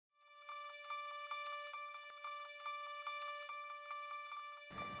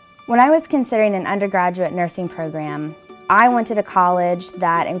When I was considering an undergraduate nursing program, I wanted a college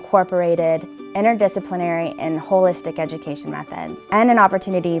that incorporated interdisciplinary and holistic education methods and an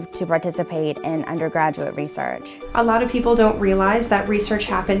opportunity to participate in undergraduate research. A lot of people don't realize that research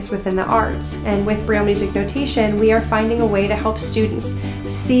happens within the arts, and with Braille music notation we are finding a way to help students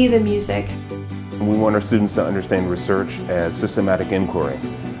see the music. We want our students to understand research as systematic inquiry,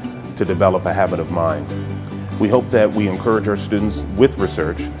 to develop a habit of mind. We hope that we encourage our students with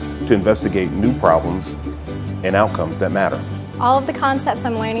research to investigate new problems and outcomes that matter. All of the concepts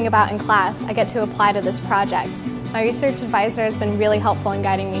I'm learning about in class, I get to apply to this project. My research advisor has been really helpful in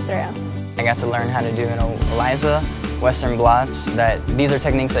guiding me through. I got to learn how to do ELISA, Western blots, these are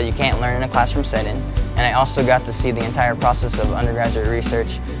techniques that you can't learn in a classroom setting. And I also got to see the entire process of undergraduate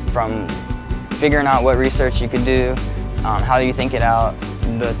research, from figuring out what research you could do, how you think it out,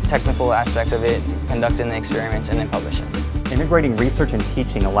 the technical aspect of it, conducting the experiments, and then publishing. Integrating research and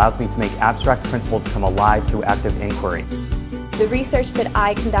teaching allows me to make abstract principles come alive through active inquiry. The research that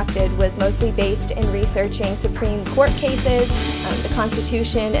I conducted was mostly based in researching Supreme Court cases, the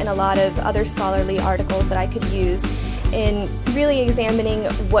Constitution, and a lot of other scholarly articles that I could use in really examining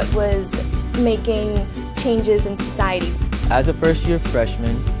what was making changes in society. As a first-year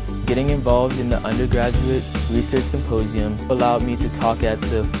freshman, getting involved in the Undergraduate Research Symposium allowed me to talk at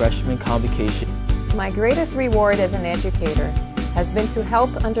the freshman convocation. My greatest reward as an educator has been to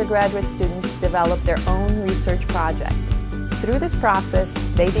help undergraduate students develop their own research projects. Through this process,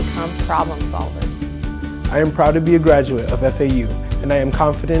 they become problem solvers. I am proud to be a graduate of FAU, and I am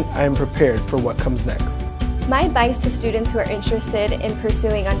confident I am prepared for what comes next. My advice to students who are interested in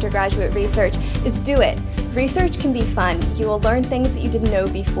pursuing undergraduate research is do it. Research can be fun. You will learn things that you didn't know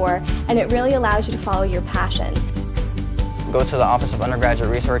before, and it really allows you to follow your passions. Go to the Office of Undergraduate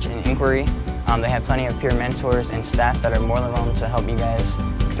Research and Inquiry. They have plenty of peer mentors and staff that are more than willing to help you guys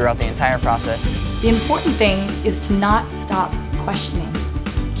throughout the entire process. The important thing is to not stop questioning.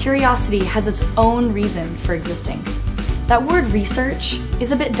 Curiosity has its own reason for existing. That word research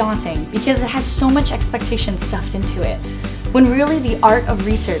is a bit daunting because it has so much expectation stuffed into it, when really the art of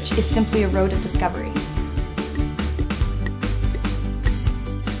research is simply a road of discovery.